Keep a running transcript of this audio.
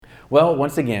Well,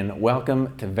 once again,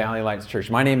 welcome to Valley Lights Church.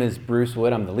 My name is Bruce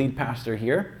Wood. I'm the lead pastor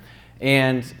here.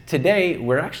 And today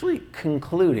we're actually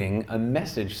concluding a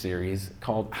message series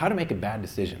called How to Make a Bad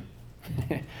Decision.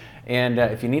 And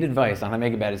if you need advice on how to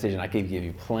make a bad decision, I could give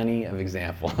you plenty of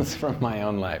examples from my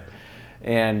own life.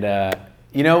 And,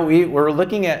 we're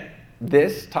looking at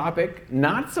this topic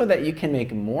not so that you can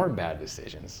make more bad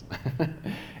decisions.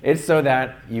 It's so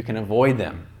that you can avoid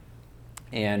them.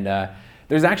 And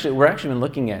we're actually been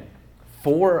looking at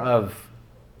 4 of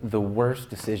the worst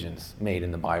decisions made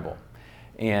in the Bible.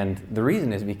 And the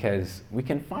reason is because we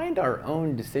can find our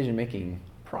own decision-making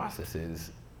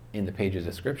processes in the pages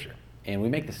of Scripture. And we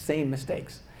make the same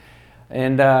mistakes.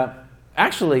 And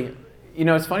it's funny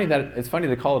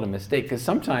to call it a mistake because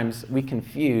sometimes we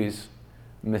confuse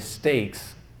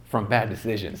mistakes from bad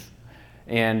decisions.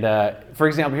 And for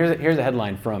example, here's a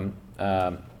headline from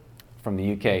the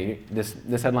UK.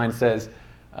 This headline says,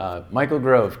 Michael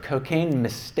Grove, cocaine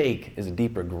mistake is a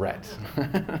deep regret.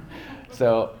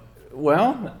 So,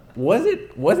 well, was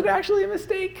it actually a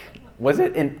mistake? Was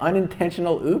it an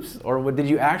unintentional oops, or did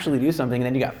you actually do something and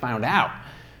then you got found out?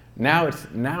 Now it's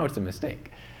a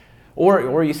mistake.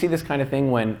 Or you see this kind of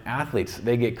thing when athletes,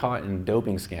 they get caught in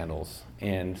doping scandals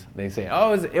and they say,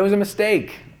 oh, it was a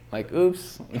mistake. Like,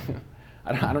 oops,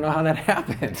 I don't know how that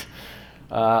happened.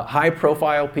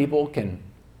 High-profile people can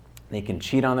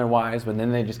cheat on their wives, but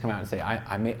then they just come out and say,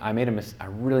 I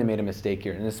really made a mistake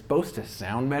here. And it's supposed to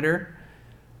sound better,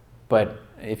 but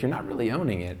if you're not really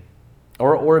owning it,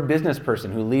 or a business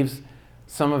person who leaves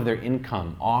some of their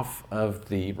income off of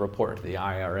the report to the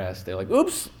IRS, they're like,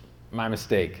 oops, my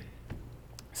mistake.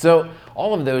 So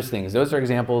all of those things, those are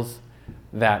examples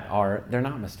they're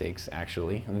not mistakes,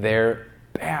 actually. They're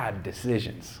bad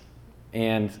decisions.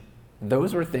 And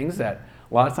those were things that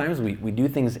a lot of times we do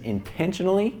things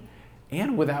intentionally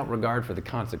and without regard for the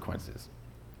consequences.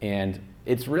 And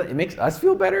it makes us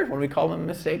feel better when we call them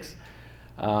mistakes.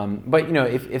 But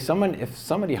if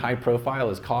somebody high profile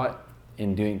is caught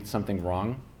in doing something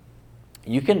wrong,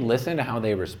 you can listen to how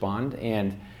they respond,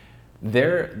 and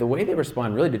the way they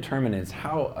respond really determines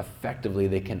how effectively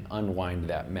they can unwind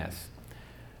that mess.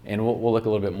 And we'll look a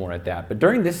little bit more at that. But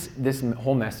during this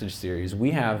whole message series,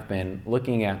 we have been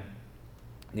looking at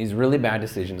these really bad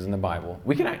decisions in the Bible.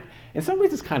 In some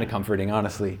ways, it's kind of comforting,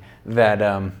 honestly,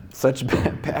 that such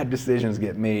bad decisions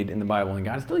get made in the Bible, and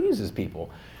God still uses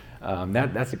people.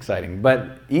 That's exciting.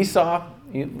 But Esau,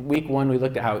 week 1, we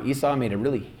looked at how Esau made a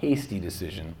really hasty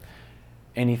decision,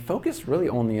 and he focused really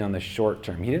only on the short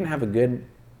term. He didn't have a good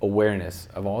awareness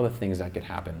of all the things that could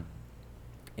happen,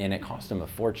 and it cost him a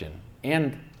fortune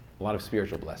and a lot of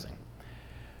spiritual blessing.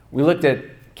 We looked at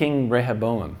King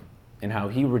Rehoboam and how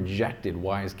he rejected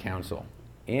wise counsel,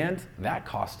 and that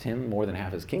cost him more than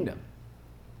half his kingdom.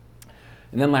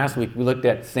 And then last week, we looked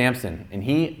at Samson, and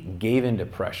he gave in to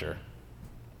pressure,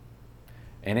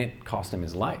 and it cost him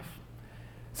his life.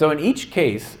 So in each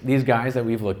case, these guys that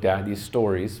we've looked at, these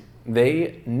stories,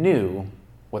 they knew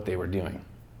what they were doing.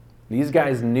 These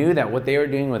guys knew that what they were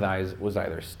doing was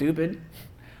either stupid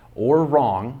or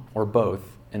wrong or both,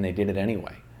 and they did it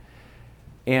anyway.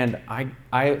 And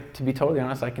I, to be totally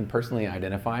honest, I can personally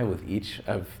identify with each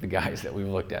of the guys that we've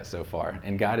looked at so far.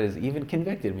 And God has even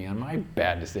convicted me on my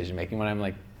bad decision making when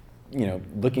I'm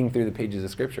looking through the pages of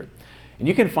Scripture. And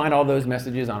you can find all those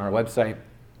messages on our website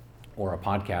or a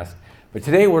podcast. But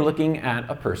today we're looking at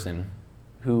a person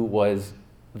who was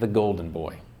the golden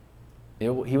boy. He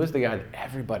was the guy that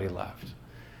everybody loved.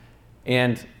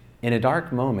 And in a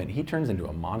dark moment, he turns into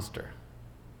a monster.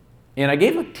 And I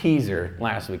gave a teaser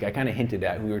last week. I kind of hinted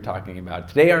at who we were talking about.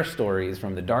 Today our story is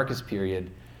from the darkest period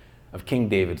of King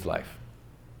David's life.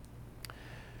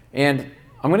 And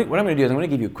what I'm going to do is I'm going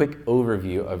to give you a quick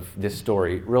overview of this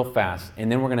story real fast, and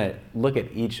then we're going to look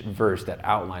at each verse that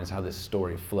outlines how this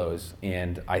story flows.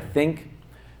 And I think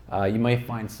you might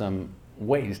find some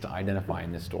ways to identify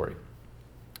in this story.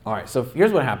 All right, so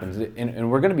here's what happens,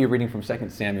 and we're going to be reading from 2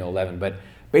 Samuel 11, but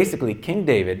basically King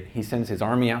David, he sends his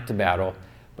army out to battle,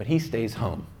 but he stays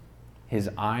home. His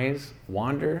eyes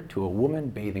wander to a woman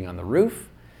bathing on the roof.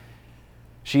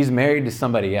 She's married to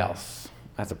somebody else.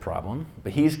 That's a problem.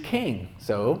 But he's king.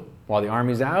 So while the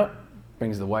army's out,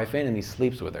 brings the wife in and he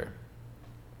sleeps with her.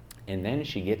 And then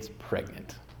she gets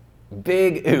pregnant.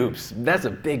 Big oops. That's a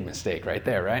big mistake right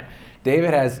there, right?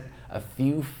 David has a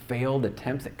few failed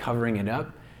attempts at covering it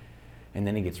up, and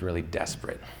then he gets really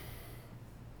desperate.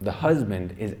 The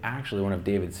husband is actually one of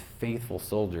David's faithful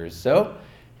soldiers. So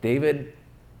David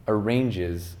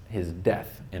arranges his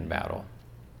death in battle.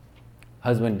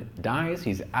 Husband dies,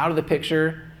 he's out of the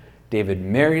picture. David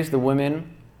marries the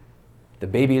woman, the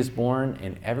baby is born,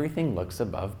 and everything looks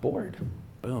above board.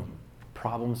 Boom.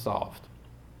 problem solved.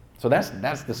 So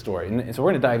that's the story, and so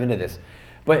we're going to dive into this.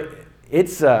 But you're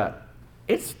going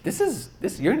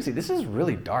to see this is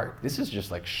really dark. This is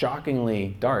just like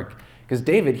shockingly dark, because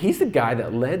David, he's the guy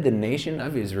that led the nation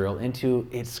of Israel into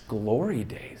its glory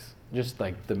days, just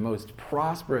like the most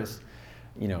prosperous,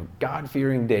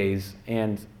 God-fearing days.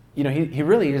 And he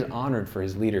really is honored for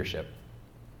his leadership,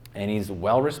 and he's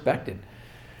well respected.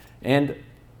 And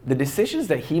the decisions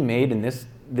that he made in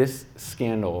this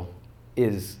scandal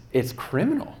it's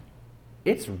criminal.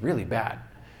 It's really bad.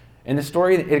 And the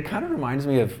story, it kind of reminds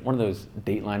me of one of those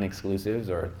Dateline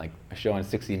exclusives, or like a show on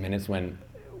 60 Minutes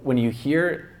when you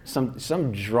hear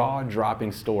some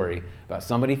jaw-dropping story about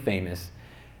somebody famous,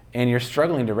 and you're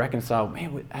struggling to reconcile,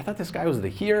 man, I thought this guy was the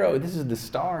hero, this is the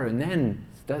star, and then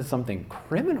does something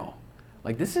criminal.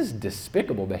 Like, this is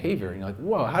despicable behavior. And you're like,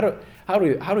 whoa, how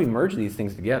do we merge these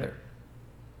things together?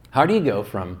 How do you go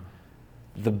from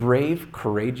the brave,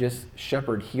 courageous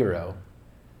shepherd hero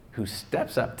who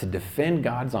steps up to defend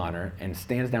God's honor and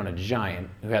stands down a giant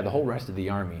who had the whole rest of the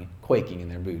army quaking in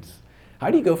their boots? How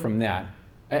do you go from that?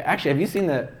 Actually, have you seen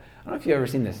I don't know if you've ever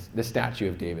seen this statue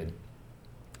of David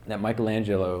that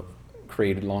Michelangelo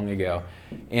created long ago.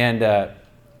 And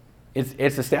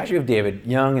it's a statue of David,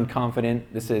 young and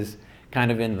confident. This is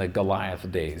kind of in the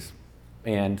Goliath days.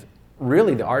 And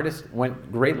really, the artist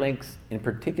went great lengths, in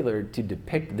particular, to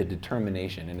depict the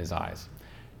determination in his eyes,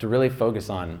 to really focus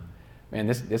on, man,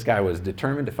 this guy was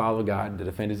determined to follow God, to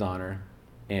defend his honor,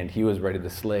 and he was ready to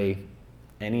slay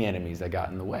any enemies that got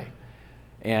in the way.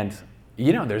 And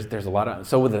there's a lot of,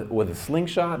 so with a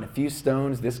slingshot and a few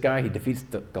stones, this guy, he defeats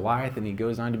Goliath, and he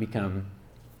goes on to become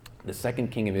the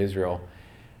second king of Israel.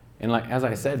 And like as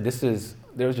I said,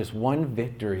 there's just one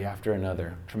victory after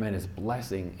another, tremendous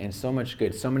blessing, and so much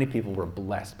good. So many people were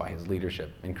blessed by his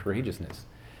leadership and courageousness.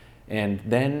 And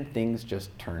then things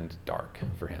just turned dark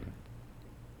for him.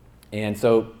 And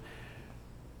so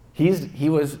he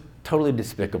was totally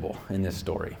despicable in this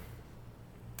story.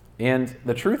 And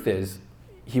the truth is,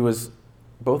 he was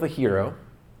both a hero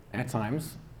at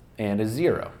times and a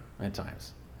zero at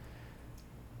times.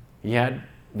 He had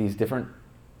these different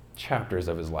chapters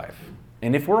of his life.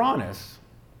 And if we're honest,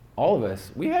 all of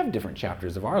us, we have different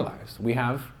chapters of our lives. We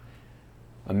have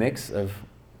a mix of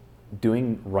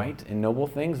doing right and noble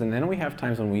things, and then we have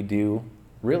times when we do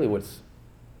really what's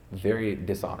very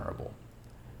dishonorable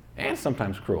and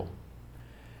sometimes cruel.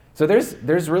 So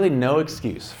there's really no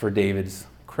excuse for David's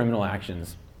criminal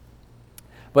actions.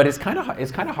 But it's kind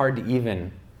of hard to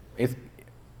even,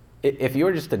 if you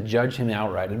were just to judge him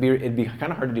outright, it'd be kind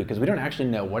of hard to do, because we don't actually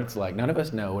know what it's like. None of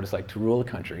us know what it's like to rule a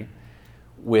country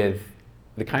with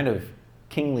the kind of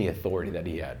kingly authority that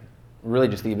he had. Really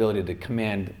just the ability to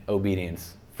command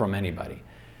obedience from anybody.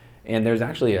 And there's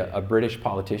actually a British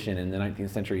politician in the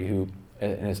 19th century,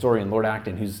 an historian, Lord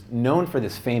Acton, who's known for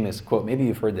this famous quote. Maybe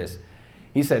you've heard this.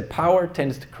 He said, "Power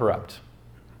tends to corrupt,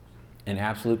 and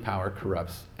absolute power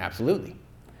corrupts absolutely.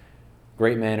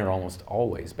 Great men are almost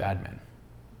always bad men."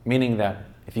 Meaning that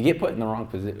if you get put in the wrong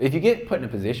position, if you get put in a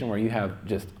position where you have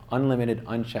just unlimited,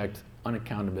 unchecked,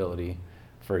 unaccountability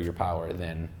for your power,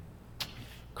 then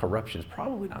corruption is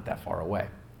probably not that far away.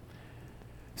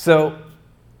 So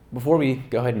before we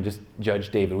go ahead and just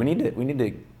judge David, we need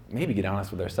to maybe get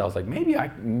honest with ourselves. Like maybe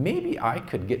I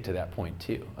could get to that point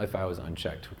too if I was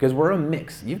unchecked, because we're a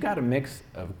mix. You've got a mix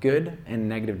of good and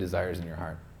negative desires in your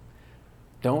heart.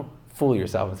 Don't fool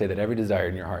yourself and say that every desire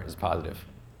in your heart is positive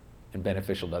and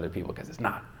beneficial to other people, because it's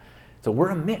not. So we're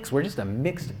a mix. We're just a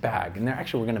mixed bag, and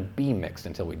we're going to be mixed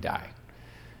until we die.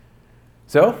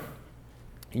 So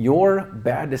your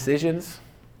bad decisions,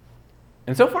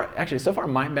 and so far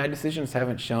my bad decisions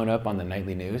haven't shown up on the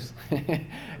nightly news. It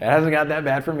hasn't got that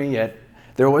bad for me yet.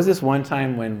 There was this one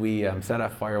time when we set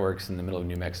off fireworks in the middle of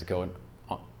New Mexico, and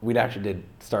we actually did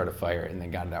start a fire and then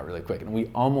got it out really quick, and we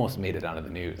almost made it onto the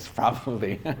news,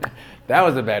 probably. That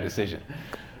was a bad decision.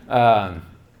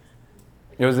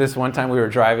 It was this one time we were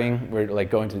driving, we were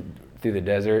like going through the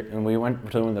desert, and we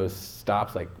went to one of those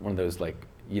stops, like one of those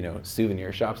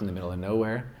souvenir shops in the middle of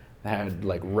nowhere that had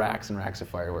like racks and racks of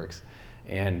fireworks.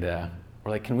 And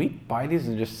we're like, can we buy these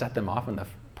and just set them off in the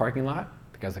parking lot?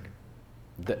 Because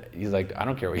he's like, I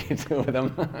don't care what you do with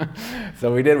them.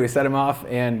 So we did, we set them off,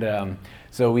 and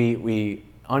so we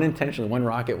unintentionally, one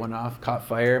rocket went off, caught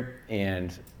fire,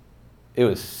 and it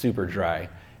was super dry.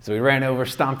 So we ran over,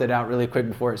 stomped it out really quick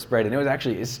before it spread, and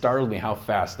it startled me how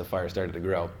fast the fire started to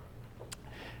grow.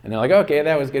 And they're like, okay,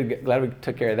 that was good, glad we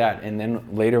took care of that. And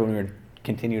then later when we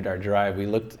continued our drive, we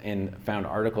looked and found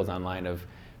articles online of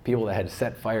people that had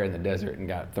set fire in the desert and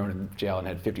got thrown in jail and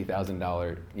had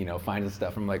 $50,000, fines and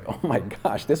stuff. I'm like, oh my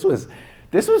gosh, this was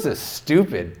this was a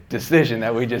stupid decision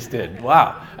that we just did.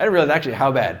 Wow. I didn't realize actually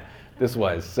how bad this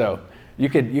was. So you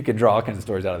could draw all kinds of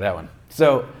stories out of that one.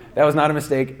 So that was not a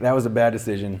mistake. That was a bad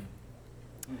decision.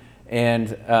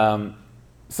 And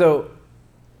so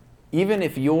even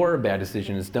if your bad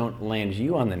decisions don't land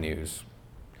you on the news,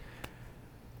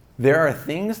 there are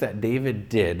things that David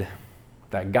did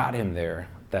that got him there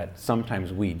that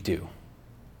sometimes we do.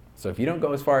 So if you don't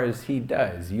go as far as he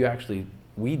does,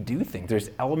 we do things. There's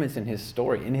elements in his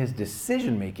story, in his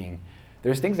decision making.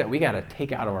 There's things that we got to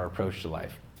take out of our approach to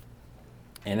life.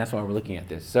 And that's why we're looking at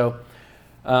this. So,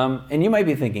 and you might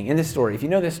be thinking, in this story, if you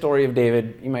know this story of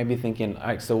David, you might be thinking, all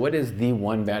right, so what is the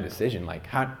one bad decision? Like,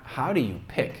 how do you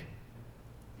pick?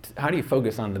 How do you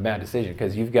focus on the bad decision?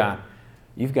 Because you've got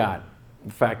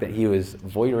the fact that he was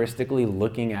voyeuristically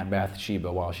looking at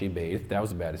Bathsheba while she bathed. That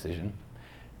was a bad decision.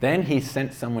 Then he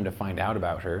sent someone to find out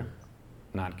about her.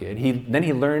 Not good. Then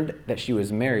he learned that she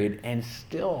was married and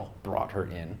still brought her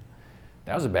in.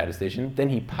 That was a bad decision. Then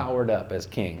he powered up as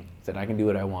king, said, I can do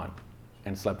what I want,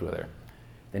 and slept with her.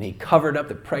 Then he covered up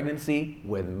the pregnancy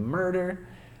with murder.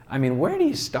 I mean, where do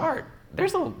you start?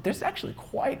 There's actually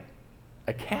quite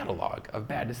a catalog of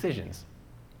bad decisions.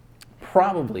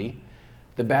 Probably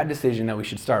the bad decision that we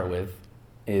should start with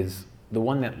is the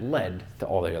one that led to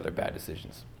all the other bad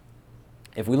decisions.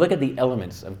 If we look at the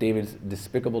elements of David's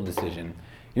despicable decision,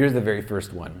 here's the very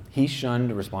first one. He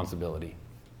shunned responsibility.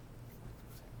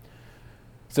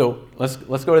 So let's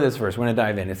go to this verse. We're going to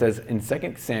dive in. It says in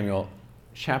 2 Samuel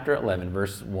chapter 11,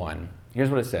 verse 1, here's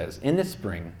what it says. In the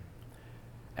spring,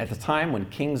 at the time when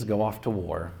kings go off to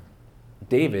war,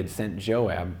 David sent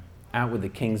Joab out with the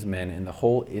king's men and the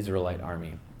whole Israelite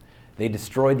army. They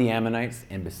destroyed the Ammonites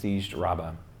and besieged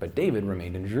Rabbah, but David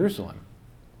remained in Jerusalem.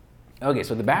 Okay,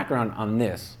 so the background on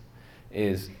this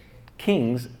is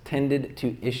kings tended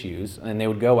to issues, and they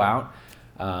would go out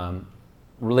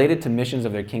related to missions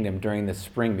of their kingdom during the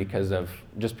spring because of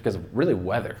really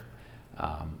weather,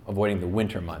 avoiding the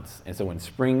winter months. And so when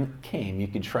spring came, you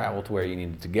could travel to where you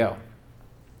needed to go.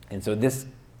 And so this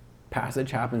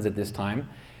passage happens at this time,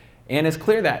 and it's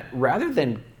clear that rather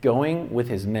than going with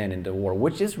his men into war,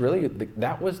 which is really,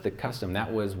 that was the custom,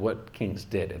 that was what kings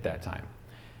did at that time,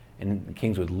 and the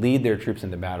kings would lead their troops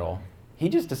into battle, he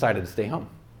just decided to stay home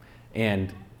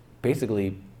and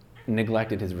basically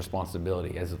neglected his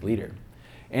responsibility as a leader.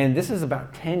 And this is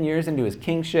about 10 years into his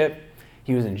kingship.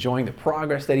 He was enjoying the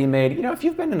progress that he made. You know, if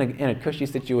you've been in a cushy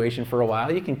situation for a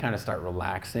while, you can kind of start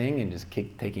relaxing and just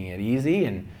taking it easy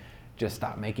and just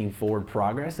stop making forward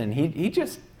progress. And he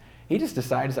just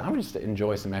decided, I'm just to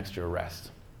enjoy some extra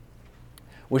rest.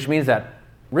 Which means that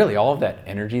really all of that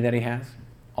energy that he has,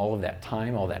 all of that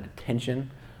time, all that attention,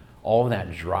 all of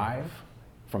that drive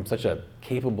from such a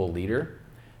capable leader,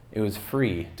 it was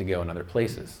free to go in other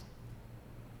places.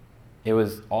 It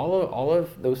was all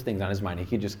of those things on his mind. It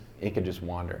could just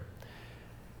wander.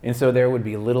 And so there would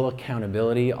be little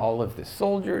accountability. All of the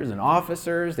soldiers and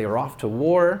officers, they were off to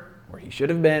war where he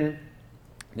should have been.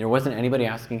 There wasn't anybody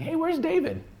asking, hey, where's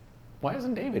David? Why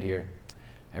isn't David here?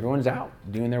 Everyone's out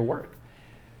doing their work.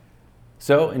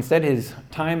 So instead his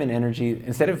time and energy,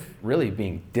 instead of really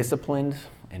being disciplined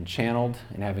and channeled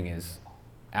and having his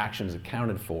actions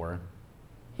accounted for,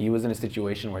 he was in a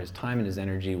situation where his time and his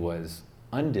energy was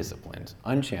undisciplined,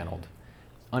 unchanneled,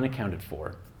 unaccounted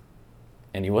for,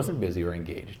 and he wasn't busy or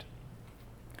engaged.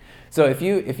 So if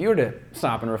you were to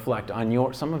stop and reflect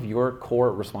on some of your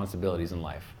core responsibilities in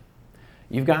life,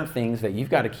 you've got things that you've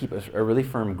got to keep a really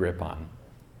firm grip on,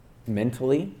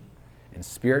 mentally and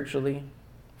spiritually,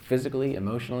 physically,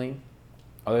 emotionally,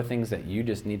 other things that you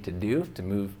just need to do to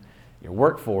move your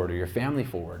work forward or your family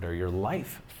forward or your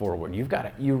life forward.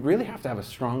 You really have to have a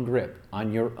strong grip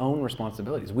on your own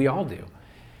responsibilities. We all do.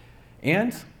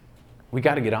 And we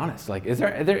got to get honest. Like, is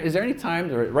there any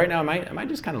times, or right now, am I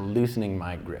just kind of loosening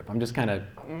my grip? I'm just kind of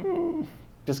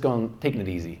taking it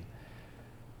easy.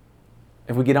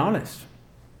 If we get honest,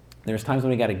 there's times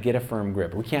when we got to get a firm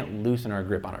grip. We can't loosen our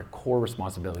grip on our core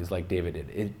responsibilities like David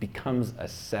did. It becomes a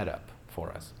setup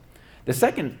for us. The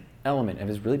second element of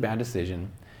his really bad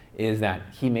decision is that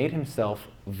he made himself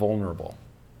vulnerable.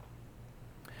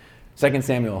 2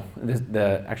 Samuel,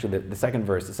 the second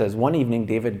verse, it says, one evening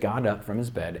David got up from his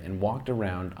bed and walked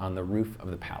around on the roof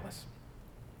of the palace.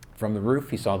 From the roof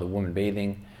he saw the woman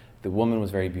bathing. The woman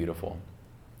was very beautiful.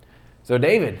 So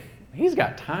David, he's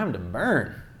got time to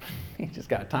burn. He just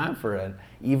got time for an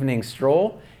evening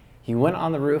stroll. He went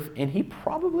on the roof, and he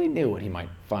probably knew what he might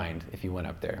find if he went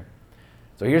up there.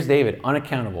 So here's David,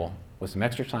 unaccountable, with some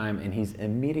extra time, and he's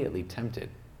immediately tempted.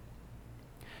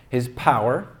 His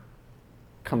power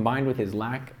combined with his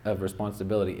lack of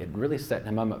responsibility, it really set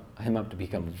him up to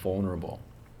become vulnerable.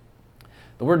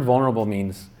 The word vulnerable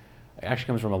means, it actually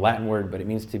comes from a Latin word, but it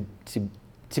means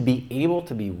to be able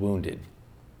to be wounded.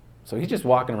 So he's just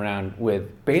walking around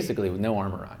basically with no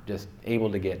armor on, just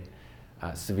able to get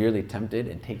severely tempted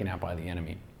and taken out by the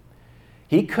enemy.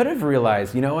 He could have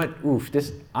realized, you know what,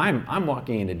 I'm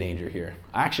walking into danger here.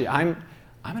 Actually, I'm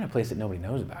in a place that nobody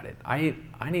knows about it. I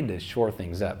need to shore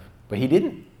things up. But he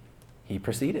didn't. He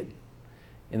proceeded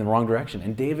in the wrong direction.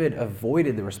 And David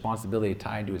avoided the responsibility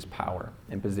tied to his power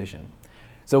and position.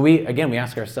 So we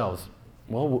ask ourselves,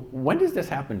 well, when does this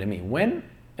happen to me? When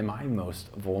am I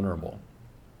most vulnerable?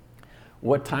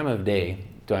 What time of day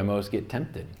do I most get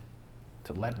tempted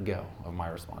to let go of my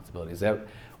responsibilities?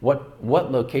 What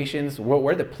locations,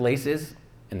 where are the places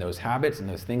and those habits and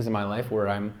those things in my life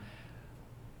where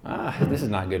this is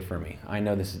not good for me. I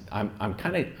know this is, I'm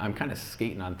kind of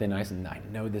skating on thin ice, and I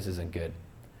know this isn't good.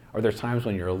 Or there's times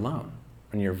when you're alone,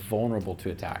 when you're vulnerable to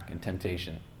attack and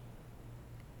temptation.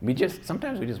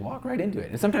 Sometimes we just walk right into it.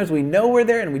 And sometimes we know we're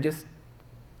there and we just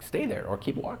stay there or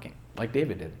keep walking, like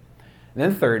David did. And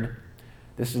then third,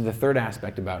 this is the third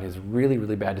aspect about his really,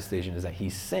 really bad decision, is that he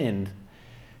sinned,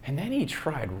 and then he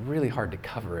tried really hard to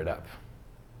cover it up.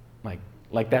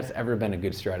 Like that's ever been a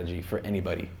good strategy for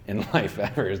anybody in life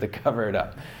ever, is to cover it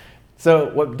up.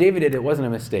 So what David did, it wasn't a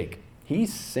mistake. He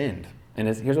sinned. And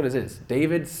here's what it is.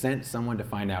 David sent someone to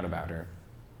find out about her.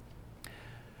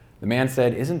 The man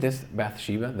said, "Isn't this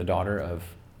Bathsheba, the daughter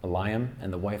of Eliam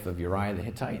and the wife of Uriah the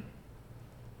Hittite?"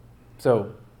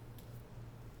 So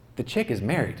the chick is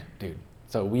married, dude.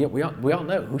 So we all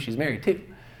know who she's married to.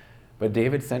 But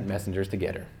David sent messengers to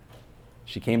get her.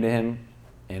 She came to him,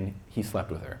 and he slept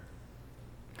with her.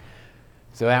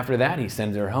 So after that, he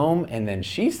sends her home, and then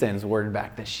she sends word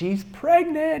back that she's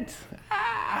pregnant.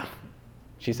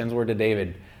 She sends word to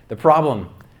David.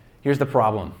 Here's the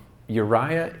problem.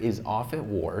 Uriah is off at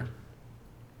war,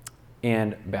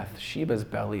 and Bathsheba's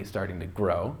belly is starting to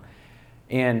grow.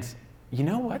 And you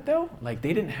know what, though? Like,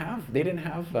 they didn't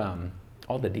have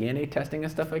all the DNA testing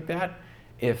and stuff like that.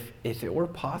 If it were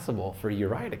possible for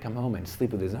Uriah to come home and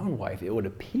sleep with his own wife, it would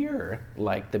appear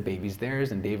like the baby's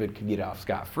theirs, and David could get off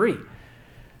scot-free.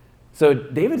 So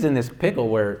David's in this pickle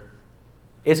where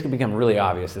it's going to become really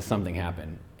obvious that something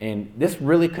happened. And this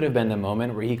really could have been the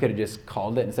moment where he could have just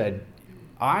called it and said,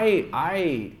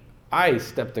 I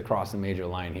stepped across a major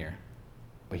line here.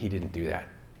 But he didn't do that.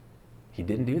 He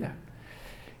didn't do that.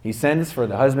 He sends for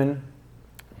the husband,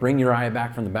 bring Uriah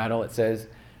back from the battle, it says,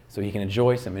 so he can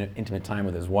enjoy some intimate time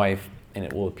with his wife, and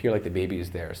it will appear like the baby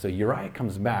is there. So Uriah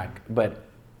comes back, but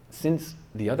since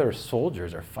the other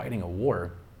soldiers are fighting a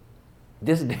war,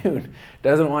 this dude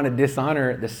doesn't want to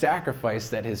dishonor the sacrifice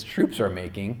that his troops are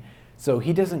making, so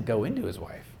he doesn't go into his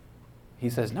wife. He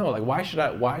says, no, like, why should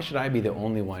I be the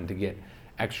only one to get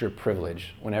extra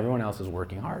privilege when everyone else is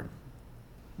working hard?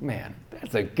 Man,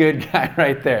 that's a good guy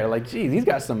right there. Like, geez, he's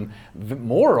got some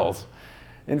morals.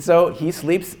 And so he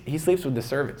sleeps with the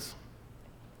servants.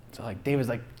 So like David's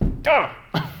like, duh!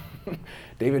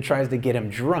 David tries to get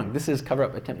him drunk. This is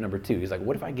cover-up attempt number 2. He's like,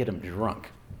 what if I get him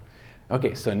drunk?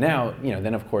 Okay, so now,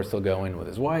 then of course he'll go in with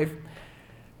his wife.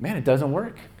 Man, it doesn't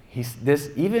work.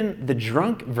 Even the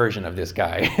drunk version of this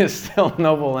guy is still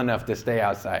noble enough to stay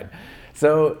outside.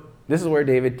 So this is where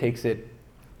David takes it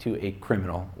to a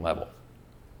criminal level.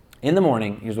 In the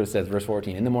morning, here's what it says, verse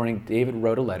 14. In the morning, David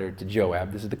wrote a letter to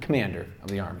Joab. This is the commander of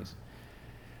the armies.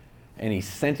 And he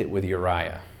sent it with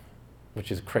Uriah,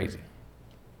 which is crazy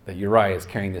that Uriah is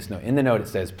carrying this note. In the note, it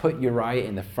says, put Uriah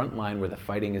in the front line where the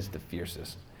fighting is the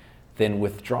fiercest. Then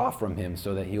withdraw from him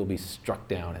so that he will be struck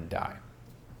down and die.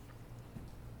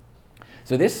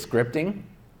 So this scripting,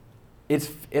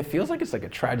 it feels like it's like a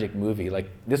tragic movie. Like,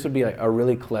 this would be like a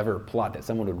really clever plot that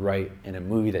someone would write in a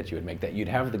movie that you would make, that you'd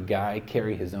have the guy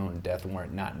carry his own death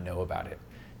warrant, not know about it.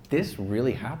 This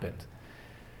really happened.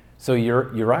 So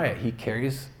Uriah, he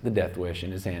carries the death wish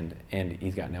in his hand, and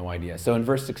he's got no idea. So in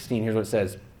verse 16, here's what it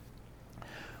says.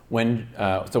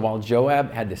 While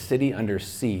Joab had the city under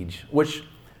siege,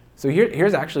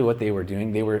 here's actually what they were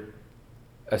doing.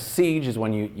 A siege is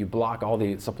when you block all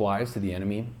the supplies to the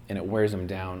enemy, and it wears them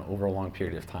down over a long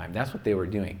period of time. That's what they were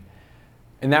doing.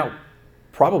 And that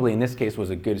probably in this case was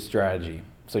a good strategy.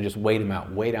 So just wait them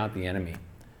out, wait out the enemy.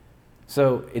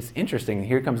 So it's interesting,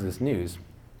 here comes this news.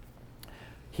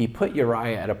 He put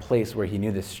Uriah at a place where he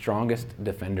knew the strongest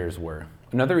defenders were.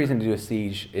 Another reason to do a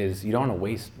siege is you don't want to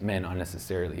waste men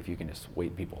unnecessarily if you can just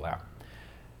wait people out.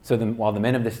 So while the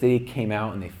men of the city came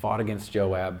out and they fought against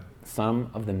Joab, some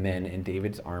of the men in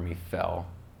David's army fell.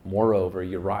 Moreover,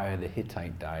 Uriah the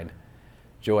Hittite died.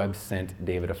 Joab sent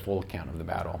David a full account of the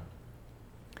battle.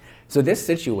 So this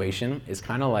situation is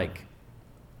kind of like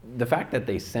the fact that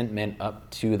they sent men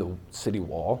up to the city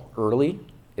wall early.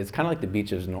 It's kind of like the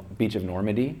beach of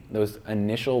Normandy. Those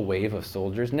initial wave of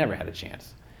soldiers never had a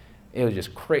chance. It was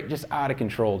just out of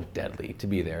control, deadly to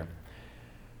be there.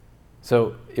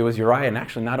 So it was Uriah, and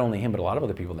actually not only him, but a lot of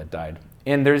other people that died.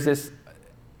 And there's this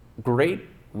great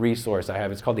resource I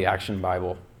have. It's called the Action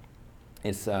Bible.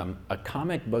 It's a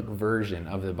comic book version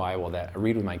of the Bible that I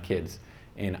read with my kids,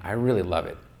 and I really love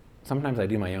it. Sometimes I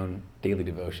do my own daily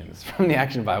devotions from the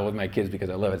Action Bible with my kids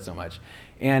because I love it so much.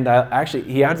 And actually,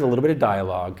 he adds a little bit of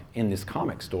dialogue in this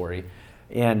comic story.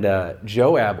 And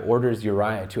Joab orders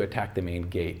Uriah to attack the main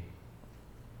gate.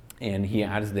 And he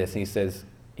adds this, and he says,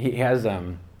 he has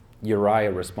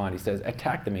Uriah respond. He says,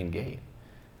 attack the main gate.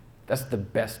 That's the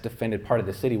best defended part of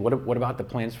the city. What about the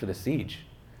plans for the siege?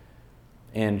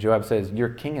 And Joab says, your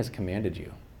king has commanded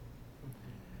you.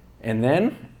 And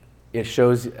then it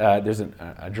shows, there's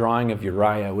a drawing of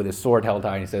Uriah with his sword held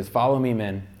high, and he says, follow me,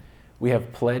 men. We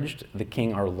have pledged the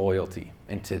king our loyalty,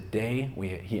 and today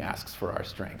he asks for our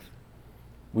strength.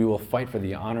 We will fight for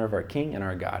the honor of our king and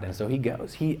our God. And so he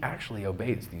goes. He actually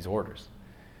obeys these orders.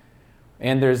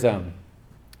 And there's,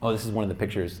 this is one of the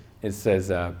pictures. It says,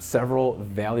 several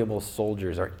valuable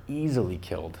soldiers are easily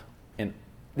killed. And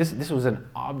this was an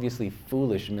obviously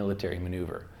foolish military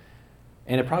maneuver.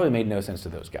 And it probably made no sense to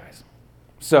those guys.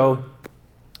 So,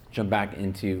 jump back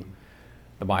into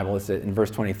the Bible. It says, in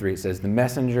verse 23, it says, the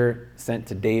messenger sent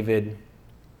to David.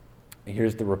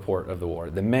 Here's the report of the war.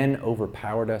 The men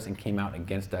overpowered us and came out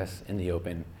against us in the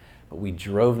open, but we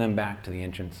drove them back to the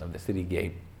entrance of the city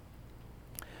gate.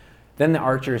 Then the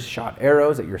archers shot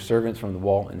arrows at your servants from the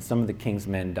wall, and some of the king's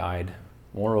men died.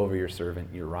 Moreover, your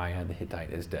servant Uriah the Hittite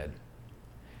is dead.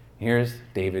 Here's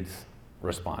David's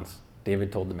response.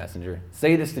 David told the messenger,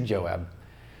 say this to Joab.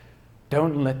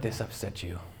 Don't let this upset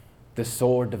you. The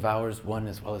sword devours one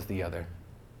as well as the other.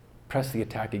 Press the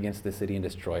attack against the city and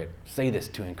destroy it. Say this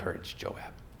to encourage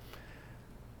Joab.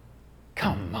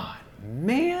 Come on,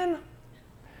 man.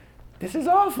 This is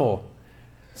awful.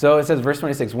 So it says, verse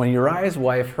 26, when Uriah's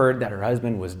wife heard that her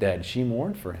husband was dead, she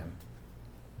mourned for him.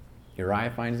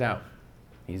 Uriah finds out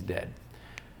he's dead.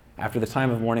 After the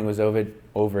time of mourning was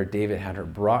over, David had her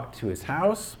brought to his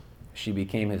house. She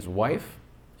became his wife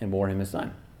and bore him a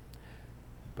son.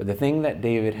 But the thing that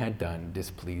David had done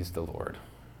displeased the Lord.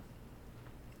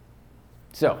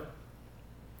 So,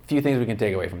 a few things we can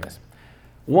take away from this.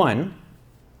 One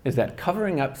is that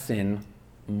covering up sin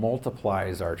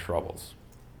multiplies our troubles.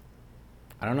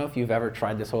 I don't know if you've ever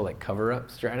tried this whole cover-up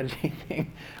strategy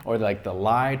thing, or the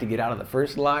lie to get out of the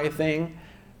first lie thing.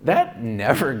 That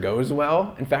never goes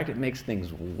well. In fact, it makes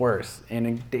things worse. And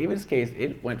in David's case,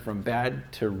 it went from bad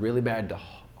to really bad to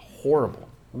horrible,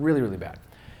 really, really bad.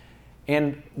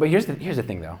 But here's the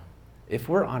thing, though. If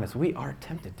we're honest, we are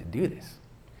tempted to do this.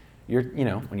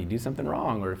 When you do something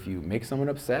wrong, or if you make someone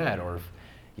upset, or if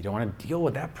you don't want to deal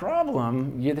with that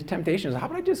problem, the temptation is, how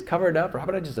about I just cover it up, or how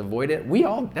about I just avoid it?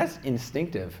 That's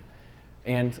instinctive.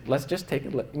 And let's just take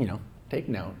note.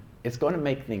 It's going to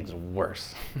make things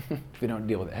worse if we don't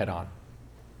deal with it head on.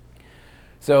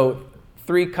 So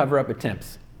 3 cover-up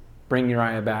attempts. Bring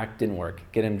Uriah back, didn't work.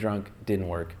 Get him drunk, didn't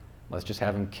work. Let's just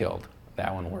have him killed.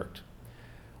 That one worked.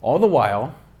 All the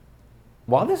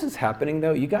while this is happening,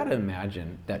 though, you got to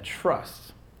imagine that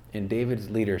trust in David's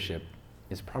leadership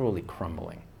is probably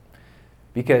crumbling.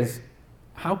 Because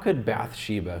how could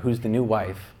Bathsheba, who's the new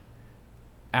wife,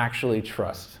 actually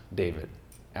trust David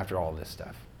after all this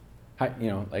stuff?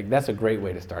 That's a great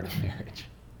way to start a marriage.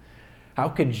 How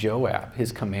could Joab,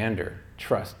 his commander,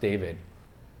 trust David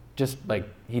just like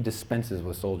he dispenses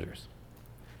with soldiers?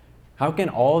 How can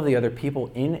all the other people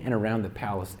in and around the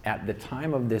palace at the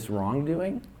time of this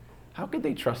wrongdoing, how could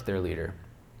they trust their leader?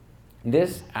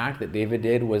 This act that David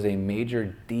did was a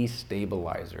major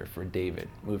destabilizer for David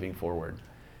moving forward.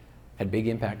 Had big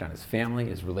impact on his family,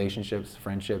 his relationships,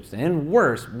 friendships, and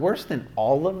worse than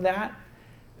all of that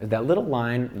is that little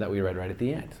line that we read right at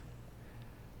the end.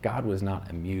 God was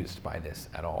not amused by this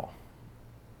at all.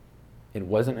 It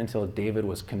wasn't until David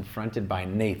was confronted by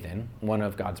Nathan, one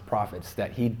of God's prophets,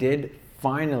 that he did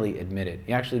finally admit it.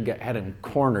 He actually had him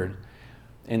cornered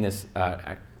in this,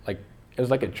 it was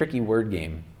like a tricky word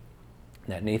game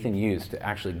that Nathan used to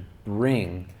actually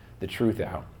bring the truth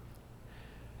out.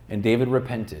 And David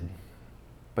repented,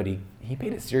 but he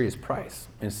paid a serious price,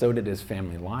 and so did his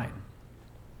family line.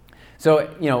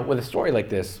 So, with a story like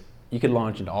this, you could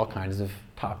launch into all kinds of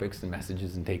topics and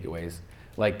messages and takeaways.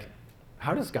 Like,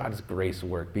 how does God's grace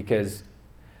work? Because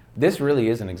this really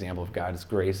is an example of God's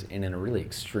grace in a really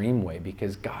extreme way,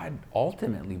 because God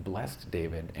ultimately blessed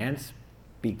David and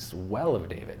speaks well of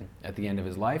David at the end of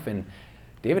his life, and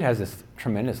David has this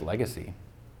tremendous legacy.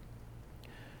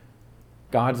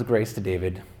 God's grace to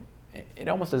David, it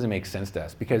almost doesn't make sense to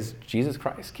us because Jesus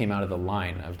Christ came out of the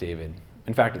line of David.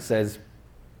 In fact, it says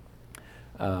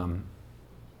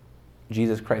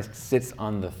Jesus Christ sits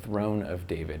on the throne of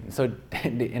David. And so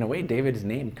in a way, David's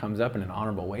name comes up in an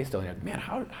honorable way still. And you're like, man,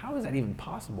 how is that even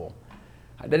possible?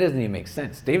 That doesn't even make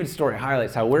sense. David's story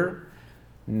highlights how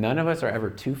none of us are ever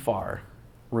too far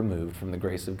removed from the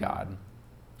grace of God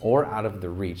or out of the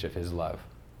reach of his love.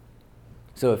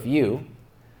 So if you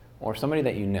or somebody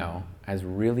that you know has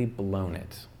really blown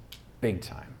it big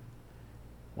time,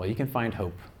 well, you can find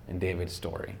hope in David's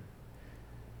story.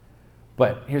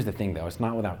 But here's the thing, though. It's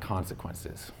not without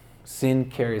consequences. Sin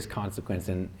carries consequence,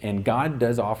 and God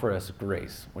does offer us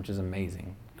grace, which is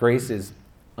amazing. Grace is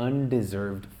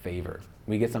undeserved favor.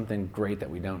 We get something great that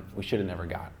we should have never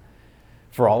got.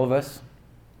 For all of us,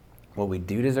 what we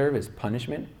do deserve is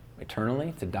punishment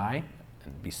eternally, to die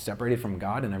and be separated from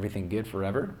God and everything good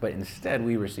forever. But instead,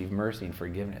 we receive mercy and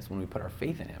forgiveness when we put our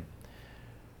faith in him.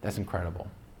 That's incredible.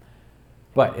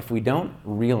 But if we don't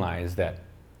realize that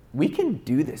we can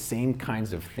do the same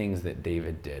kinds of things that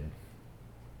David did,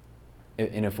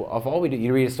 and if all we do,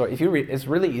 you read a story, it's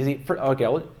really easy,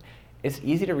 it's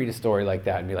easy to read a story like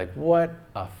that and be like, what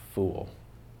a fool.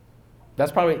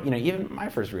 That's probably, even my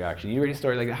first reaction. You read a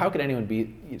story like that, how could anyone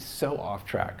be so off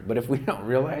track? But if we don't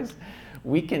realize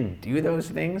we can do those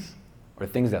things, or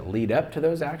things that lead up to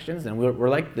those actions, then we're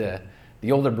like the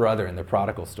older brother in the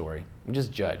prodigal story. We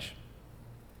just judge.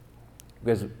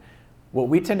 Because what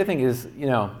we tend to think is,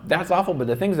 that's awful, but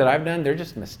the things that I've done, they're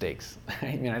just mistakes.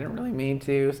 I didn't really mean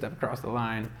to step across the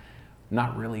line.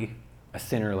 Not really a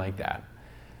sinner like that.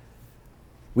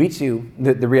 We too,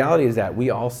 the reality is that we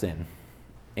all sin,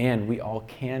 and we all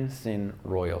can sin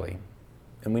royally.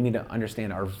 And we need to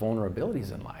understand our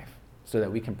vulnerabilities in life so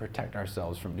that we can protect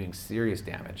ourselves from doing serious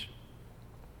damage.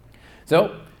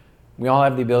 So, we all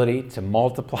have the ability to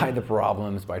multiply the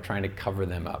problems by trying to cover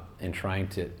them up and trying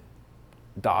to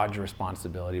dodge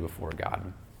responsibility before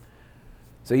God.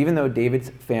 So even though David's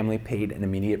family paid an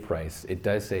immediate price, it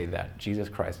does say that Jesus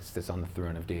Christ sits on the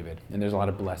throne of David, and there's a lot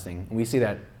of blessing. And we see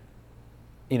that,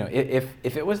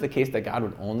 if it was the case that God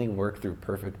would only work through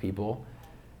perfect people,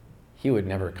 he would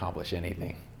never accomplish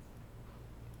anything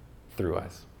through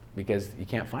us because you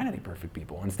can't find any perfect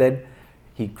people. Instead,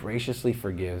 he graciously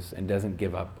forgives and doesn't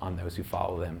give up on those who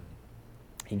follow him.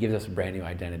 He gives us a brand new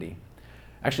identity.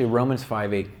 Actually, Romans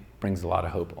 5:8 brings a lot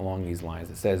of hope along these lines.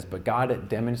 It says, but God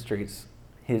demonstrates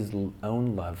his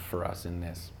own love for us in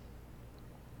this.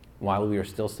 While we are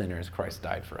still sinners, Christ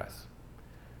died for us.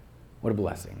 What a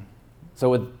blessing. So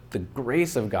with the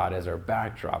grace of God as our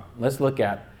backdrop, let's look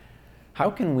at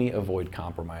how can we avoid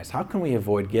compromise? How can we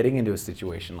avoid getting into a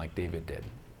situation like David did?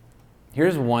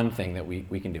 Here's one thing that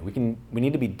we can do. We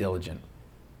need to be diligent.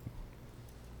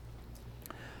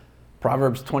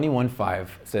 Proverbs 21:5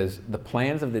 says, the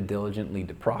plans of the diligent lead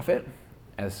to profit,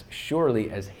 as surely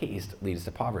as haste leads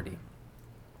to poverty.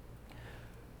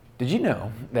 Did you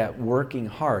know that working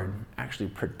hard actually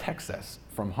protects us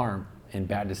from harm and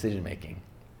bad decision making?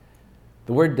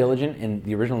 The word diligent in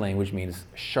the original language means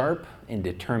sharp and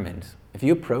determined. If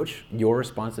you approach your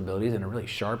responsibilities in a really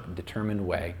sharp, determined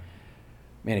way,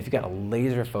 man, if you got a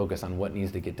laser focus on what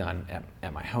needs to get done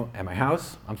at my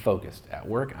house, I'm focused. At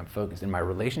work, I'm focused. In my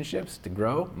relationships, to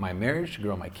grow my marriage, to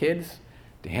grow my kids,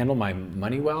 to handle my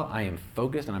money well, I am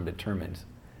focused and I'm determined.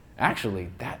 Actually,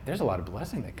 there's a lot of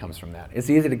blessing that comes from that. It's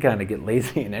easy to kind of get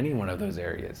lazy in any one of those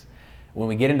areas. When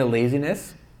we get into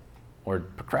laziness or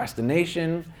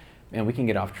procrastination, man, we can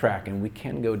get off track and we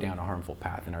can go down a harmful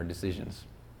path in our decisions.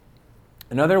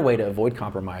 Another way to avoid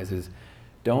compromise is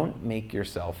don't make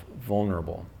yourself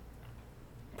vulnerable.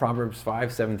 Proverbs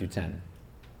 5:7-10.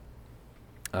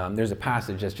 There's a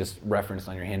passage that's just referenced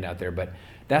on your handout there, but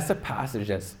that's a passage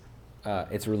that's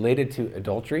it's related to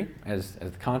adultery as the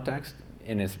context,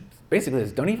 and it's basically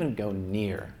don't even go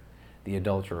near the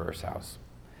adulterer's house.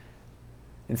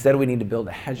 Instead, we need to build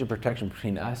a hedge of protection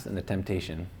between us and the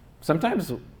temptation.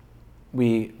 Sometimes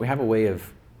we have a way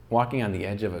of walking on the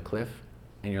edge of a cliff,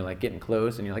 and you're like getting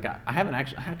close, and you're like, I haven't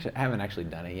actually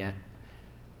done it yet,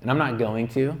 and I'm not going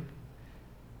to.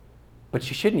 But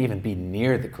you shouldn't even be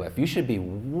near the cliff. You should be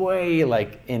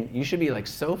you should be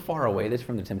so far away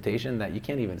from the temptation that you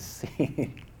can't even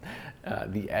see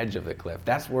the edge of the cliff.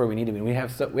 That's where we need to be. I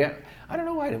don't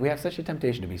know why we have such a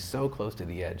temptation to be so close to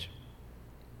the edge.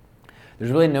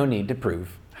 There's really no need to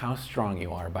prove how strong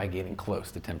you are by getting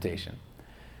close to temptation.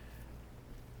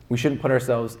 We shouldn't put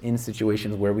ourselves in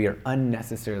situations where we are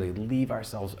unnecessarily leave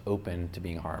ourselves open to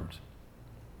being harmed.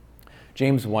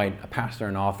 James White, a pastor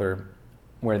and author,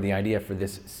 where the idea for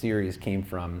this series came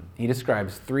from, he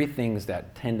describes 3 things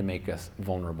that tend to make us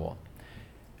vulnerable.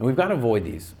 And we've got to avoid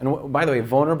these. And by the way,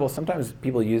 vulnerable, sometimes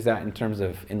people use that in terms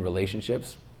of in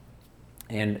relationships.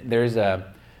 And there's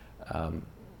a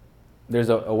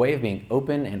way of being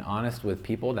open and honest with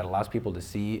people that allows people to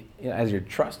see, as your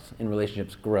trust in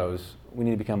relationships grows, we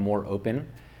need to become more open.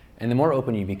 And the more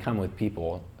open you become with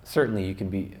people, certainly you can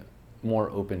be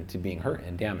more open to being hurt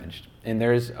and damaged. And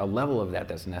there's a level of that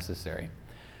that's necessary.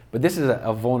 But this is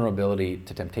a vulnerability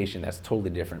to temptation that's totally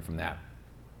different from that.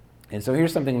 And so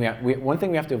here's something one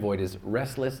thing we have to avoid is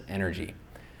restless energy.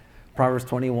 Proverbs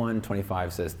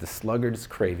 21:25 says, "The sluggard's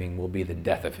craving will be the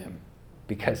death of him,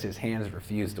 because his hands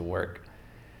refuse to work."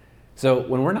 So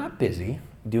when we're not busy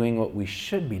doing what we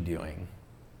should be doing,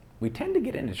 we tend to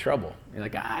get into trouble. You're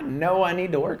like, I know I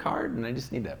need to work hard and I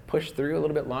just need to push through a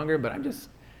little bit longer, but I'm just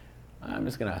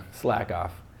gonna slack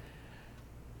off.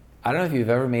 I don't know if you've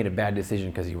ever made a bad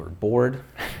decision because you were bored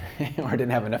or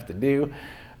didn't have enough to do,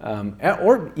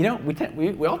 or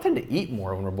we all tend to eat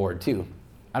more when we're bored too.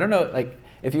 I don't know, like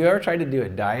if you ever tried to do a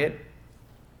diet,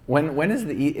 is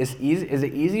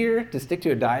it easier to stick to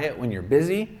a diet when you're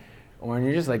busy or when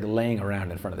you're just like laying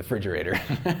around in front of the refrigerator?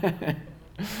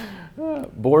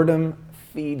 Boredom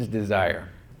feeds desire.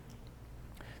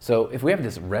 So if we have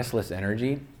this restless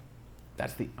energy,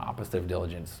 that's the opposite of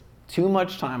diligence. Too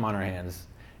much time on our hands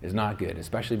is not good,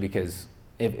 especially because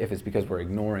if it's because we're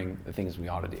ignoring the things we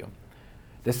ought to do.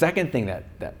 The second thing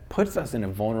that puts us in a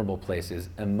vulnerable place is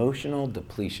emotional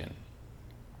depletion.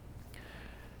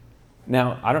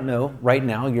 Now, I don't know right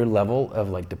now your level of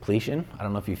like depletion. I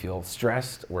don't know if you feel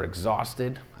stressed or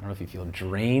exhausted. I don't know if you feel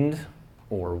drained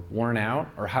or worn out,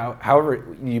 or however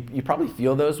you probably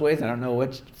feel those ways. I don't know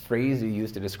which phrase you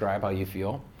use to describe how you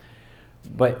feel.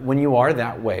 But when you are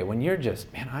that way, when you're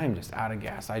just, man, I'm just out of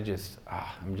gas, I'm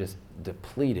just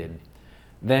depleted,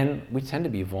 then we tend to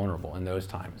be vulnerable in those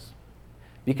times.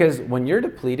 Because when you're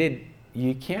depleted,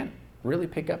 you can't really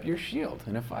pick up your shield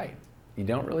in a fight. You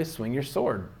don't really swing your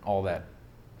sword all that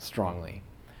strongly.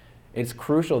 It's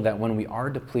crucial that when we are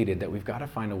depleted, that we've got to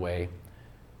find a way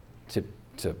to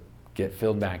get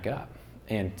filled back up,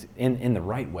 and in the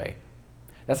right way.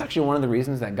 That's actually one of the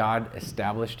reasons that God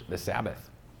established the Sabbath.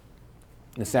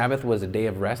 The Sabbath was a day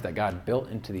of rest that God built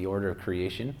into the order of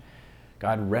creation.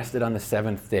 God rested on the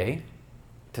 7th day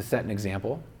to set an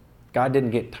example. God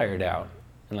didn't get tired out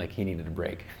and like he needed a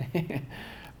break.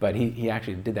 But he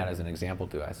actually did that as an example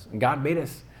to us. And God made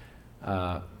us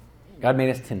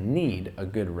to need a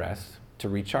good rest to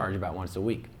recharge about once a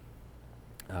week.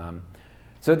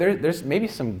 So there's maybe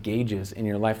some gauges in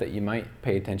your life that you might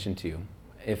pay attention to.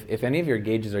 If any of your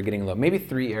gauges are getting low, maybe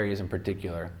 3 areas in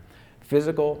particular: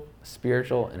 physical,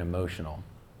 spiritual, and emotional.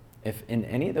 If in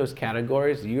any of those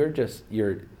categories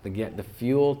the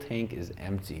fuel tank is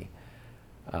empty,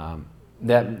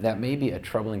 that may be a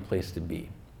troubling place to be.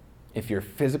 If your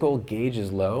physical gauge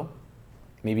is low,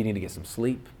 maybe you need to get some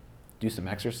sleep, do some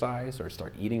exercise, or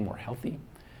start eating more healthy.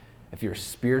 If you're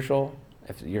spiritual,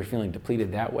 if you're feeling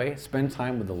depleted that way, spend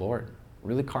time with the Lord.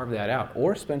 Really carve that out.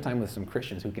 Or spend time with some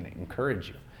Christians who can encourage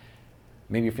you.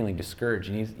 Maybe you're feeling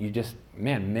discouraged.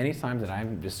 Many times that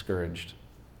I'm discouraged,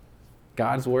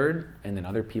 God's word and then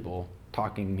other people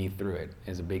talking me through it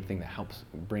is a big thing that helps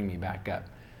bring me back up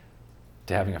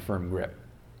to having a firm grip.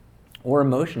 Or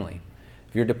emotionally,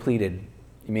 if you're depleted,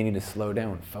 you may need to slow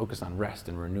down, focus on rest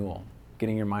and renewal,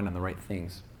 getting your mind on the right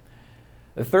things.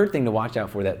 The third thing to watch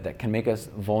out for that can make us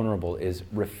vulnerable is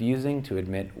refusing to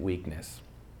admit weakness.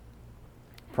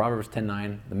 Proverbs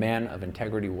 10:9, "The man of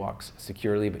integrity walks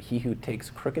securely, but he who takes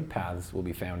crooked paths will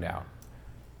be found out."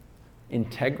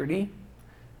 Integrity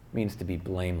means to be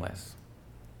blameless.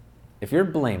 If you're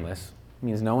blameless, it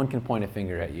means no one can point a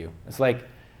finger at you. It's like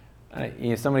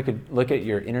somebody could look at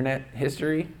your internet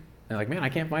history and like, man, I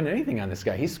can't find anything on this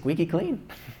guy. He's squeaky clean.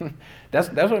 That's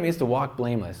what it means to walk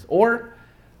blameless. Or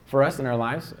for us in our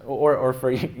lives, or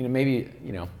for maybe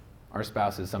our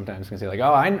spouses sometimes can say like,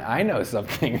 oh, I know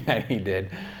something that he did.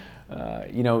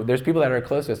 There's people that are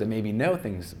close to us that maybe know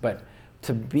things, but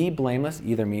to be blameless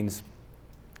either means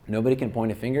nobody can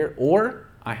point a finger, or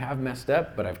I have messed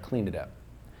up, but I've cleaned it up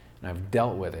and I've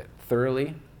dealt with it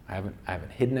thoroughly. I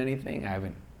haven't hidden anything. I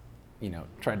haven't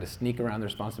tried to sneak around the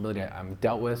responsibility I'm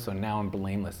dealt with, so now I'm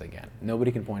blameless again.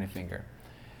 Nobody can point a finger.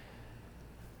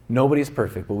 Nobody's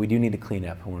perfect, but we do need to clean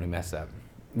up when we mess up.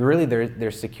 Really,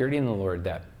 there's security in the Lord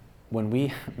that when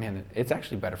it's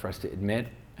actually better for us to admit,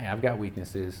 hey, I've got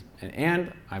weaknesses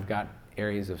and I've got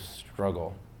areas of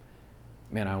struggle.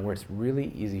 Where it's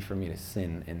really easy for me to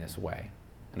sin in this way,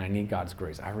 and I need God's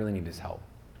grace. I really need His help.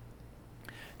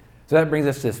 So that brings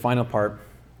us to this final part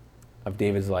of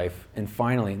David's life. And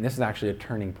finally, and this is actually a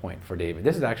turning point for David.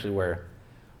 This is actually where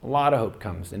a lot of hope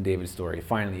comes in David's story.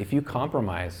 Finally, if you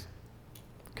compromise,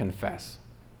 confess.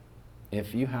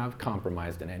 If you have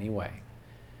compromised in any way,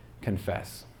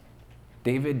 confess.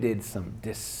 David did some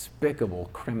despicable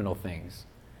criminal things.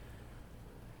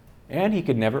 And he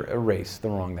could never erase the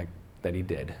wrong that he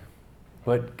did.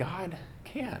 But God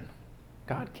can.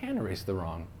 God can erase the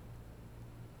wrong.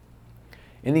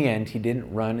 In the end, he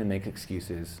didn't run and make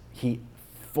excuses. He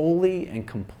fully and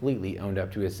completely owned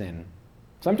up to his sin.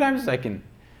 Sometimes I can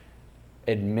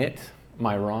admit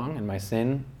my wrong and my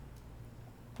sin,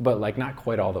 but like not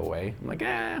quite all the way. I'm like,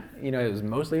 it was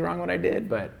mostly wrong what I did,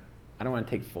 but I don't want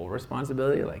to take full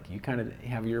responsibility. Like you kind of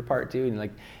have your part too. And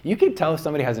like you can tell if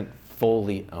somebody hasn't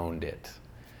fully owned it.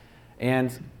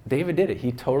 And David did it.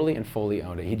 He totally and fully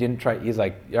owned it. He didn't try, he's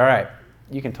like, all right,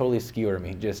 you can totally skewer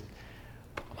me, just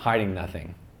hiding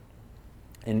nothing.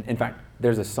 And in fact,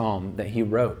 there's a psalm that he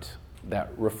wrote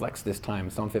that reflects this time,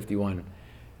 Psalm 51.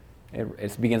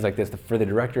 It begins like this: for the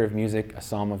director of music, a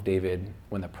psalm of David,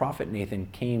 when the prophet Nathan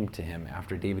came to him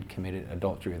after David committed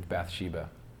adultery with Bathsheba.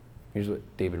 Here's what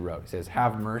David wrote. He says,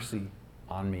 have mercy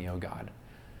on me, O God,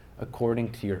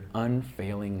 according to your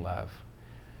unfailing love.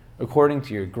 According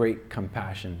to your great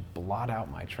compassion, blot out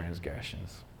my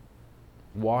transgressions.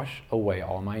 Wash away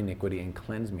all my iniquity and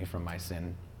cleanse me from my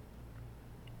sin.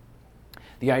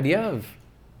 The idea of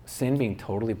sin being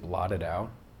totally blotted out,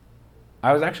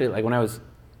 I was actually, like when I was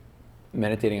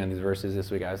meditating on these verses this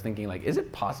week, I was thinking, like, is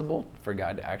it possible for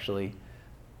God to actually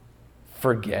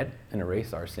forget and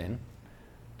erase our sin?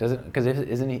 Because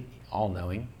isn't he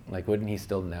all-knowing? Like, wouldn't he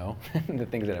still know the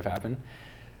things that have happened?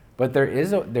 But there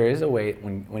is a way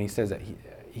when he says that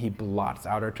he blots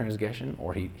out our transgression,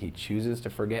 or he chooses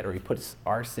to forget, or he puts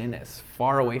our sin as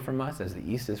far away from us as the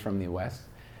east is from the west.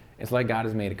 It's like God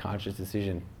has made a conscious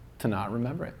decision to not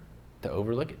remember it, to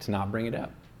overlook it, to not bring it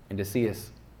up, and to see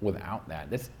us without that.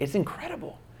 It's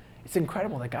incredible. It's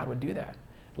incredible that God would do that.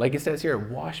 Like it says here,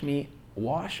 wash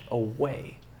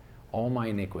away all my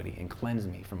iniquity and cleanse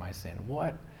me from my sin.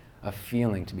 What a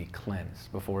feeling to be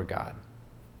cleansed before God.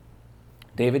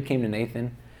 David came to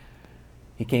Nathan.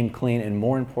 He came clean, and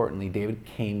more importantly, David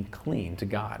came clean to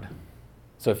God.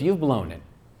 So if you've blown it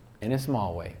in a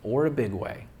small way or a big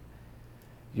way,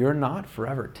 you're not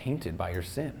forever tainted by your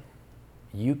sin.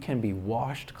 You can be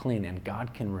washed clean, and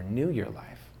God can renew your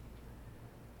life.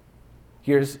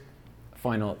 Here's a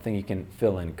final thing you can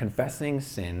fill in. Confessing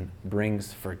sin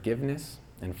brings forgiveness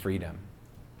and freedom.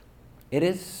 It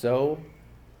is so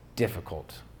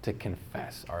difficult to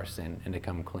confess our sin and to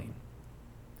come clean.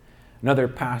 Another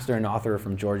pastor and author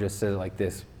from Georgia said it like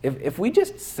this: if we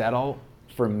just settle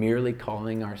for merely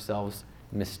calling ourselves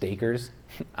mistakers,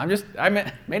 I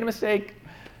made a mistake,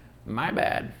 my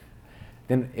bad.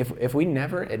 Then if we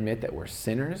never admit that we're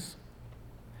sinners,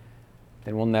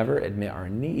 then we'll never admit our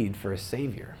need for a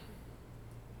Savior.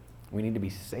 We need to be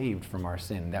saved from our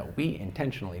sin that we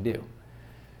intentionally do.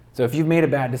 So if you've made a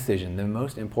bad decision, the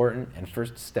most important and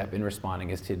first step in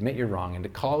responding is to admit you're wrong and to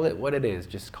call it what it is.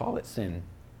 Just call it sin.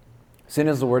 Sin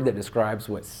is the word that describes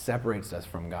what separates us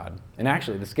from God. And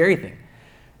actually, the scary thing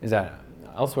is that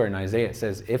elsewhere in Isaiah it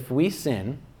says, if we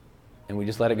sin and we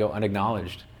just let it go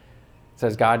unacknowledged, it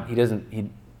says God,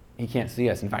 he can't see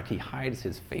us. In fact, he hides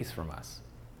his face from us.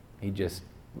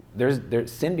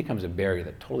 Sin becomes a barrier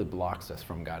that totally blocks us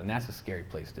from God, and that's a scary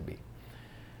place to be.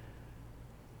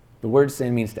 The word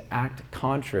sin means to act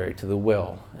contrary to the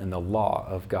will and the law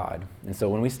of God. And so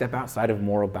when we step outside of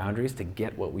moral boundaries to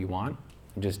get what we want,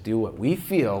 and just do what we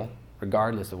feel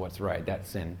regardless of what's right,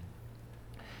 that's sin.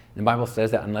 The Bible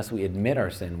says that unless we admit our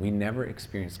sin, we never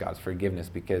experience God's forgiveness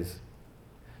because,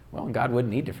 well, God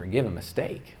wouldn't need to forgive a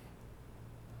mistake.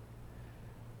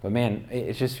 But man,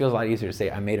 it just feels a lot easier to say,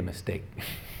 I made a mistake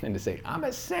than to say, I'm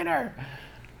a sinner.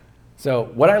 So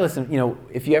what I listen,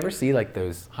 if you ever see like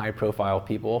those high profile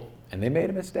people and they made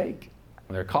a mistake,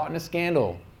 they're caught in a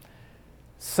scandal,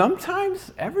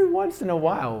 sometimes, every once in a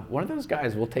while, one of those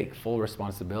guys will take full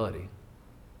responsibility.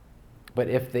 But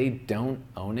if they don't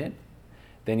own it,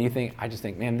 then I just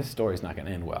think, man, this story's not going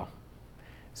to end well.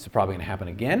 This is probably going to happen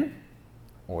again,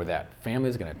 or that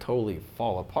family's going to totally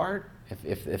fall apart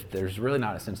if there's really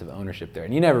not a sense of ownership there.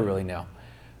 And you never really know.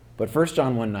 But 1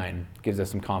 John 1:9 gives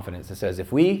us some confidence. It says,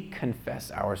 if we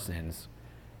confess our sins,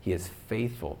 he is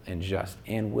faithful and just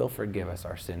and will forgive us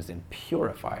our sins and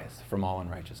purify us from all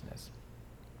unrighteousness.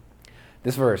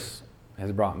 This verse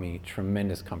has brought me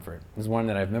tremendous comfort. It's one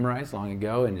that I've memorized long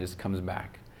ago and it just comes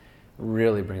back. It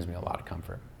really brings me a lot of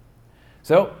comfort.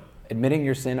 So, admitting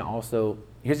your sin also,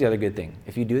 here's the other good thing.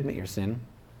 If you do admit your sin,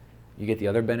 you get the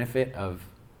other benefit of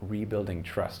rebuilding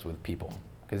trust with people.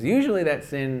 Because usually that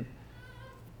sin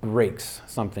breaks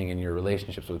something in your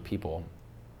relationships with people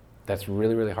that's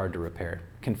really, really hard to repair.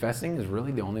 Confessing is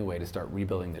really the only way to start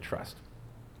rebuilding the trust.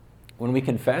 When we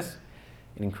confess,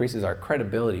 it increases our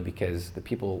credibility because the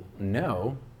people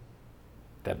know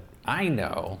that I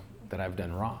know that I've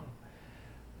done wrong.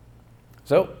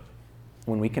 So,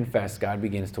 when we confess, God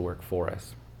begins to work for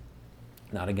us,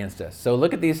 not against us. So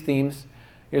look at these themes.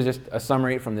 Here's just a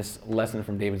summary from this lesson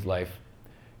from David's life.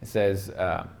 It says,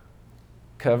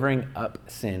 covering up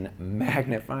sin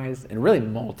magnifies and really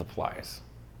multiplies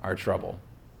our trouble.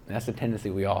 And that's a tendency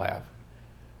we all have.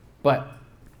 But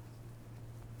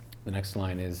the next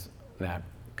line is that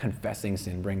confessing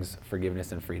sin brings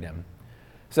forgiveness and freedom.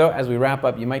 So as we wrap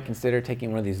up, you might consider taking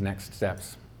one of these next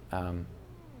steps.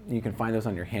 You can find those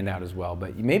on your handout as well.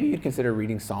 But maybe you'd consider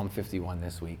reading Psalm 51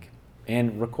 this week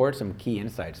and record some key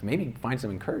insights. Maybe find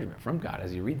some encouragement from God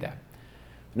as you read that.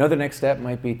 Another next step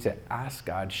might be to ask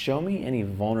God, show me any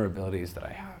vulnerabilities that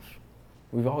I have.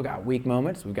 We've all got weak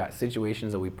moments. We've got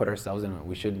situations that we put ourselves in that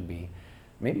we shouldn't be.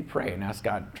 Maybe pray and ask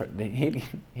God.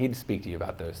 He'd speak to you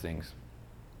about those things.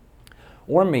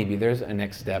 Or maybe there's a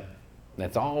next step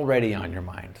that's already on your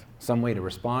mind, some way to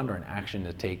respond or an action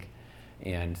to take,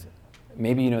 and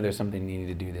maybe you know there's something you need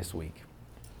to do this week.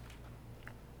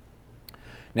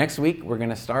 Next week, we're going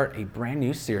to start a brand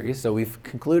new series. So we've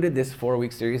concluded this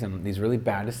 4-week series on these really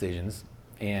bad decisions.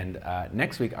 And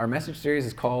next week, our message series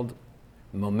is called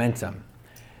Momentum.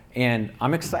 And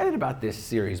I'm excited about this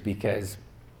series because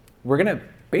we're going to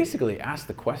basically ask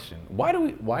the question, why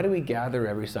do we gather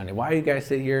every Sunday? Why do you guys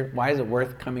sit here? Why is it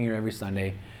worth coming here every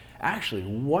Sunday? Actually,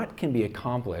 what can be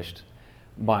accomplished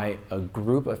by a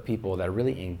group of people that are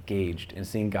really engaged in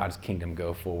seeing God's kingdom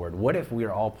go forward? What if we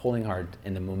are all pulling hard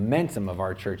and the momentum of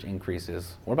our church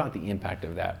increases? What about the impact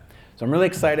of that? So I'm really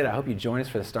excited. I hope you join us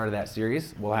for the start of that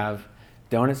series. We'll have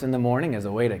donuts in the morning as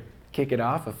a way to kick it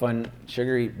off, a fun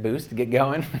sugary boost to get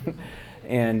going.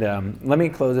 And let me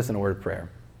close this in a word of prayer.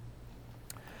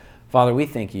 Father, we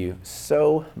thank you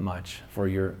so much for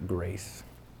your grace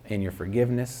and your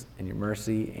forgiveness and your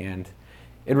mercy, and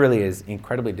it really is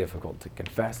incredibly difficult to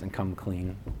confess and come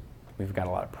clean. We've got a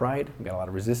lot of pride, we've got a lot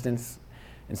of resistance,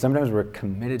 and sometimes we're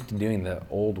committed to doing the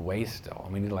old way still,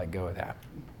 and we need to let go of that.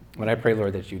 But I pray,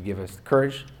 Lord, that you give us the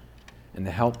courage and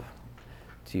the help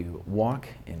to walk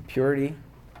in purity.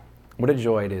 What a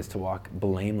joy it is to walk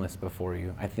blameless before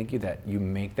you. I thank you that you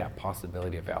make that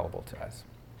possibility available to us.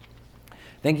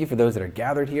 Thank you for those that are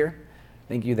gathered here.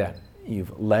 Thank you that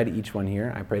you've led each one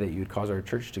here. I pray that you would cause our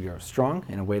church to grow strong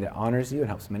in a way that honors you and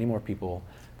helps many more people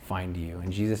find you.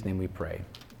 In Jesus' name we pray.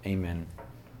 Amen.